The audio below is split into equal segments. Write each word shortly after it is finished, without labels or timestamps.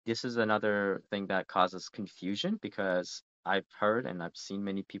This is another thing that causes confusion because I've heard and I've seen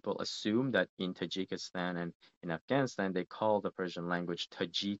many people assume that in Tajikistan and in Afghanistan they call the Persian language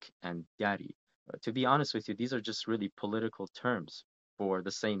Tajik and Dari. To be honest with you, these are just really political terms for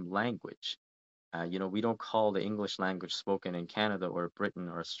the same language. We don't call the English language spoken in Canada or Britain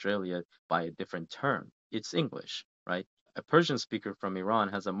or Australia by a different term. It's English, right? A Persian speaker from Iran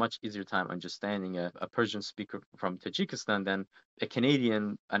has a much easier time understanding a Persian speaker from Tajikistan than a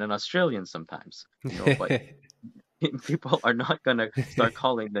Canadian and an Australian sometimes, but people are not going to start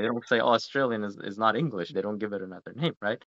calling, they don't say, oh, Australian is not English. They don't give it another name, right?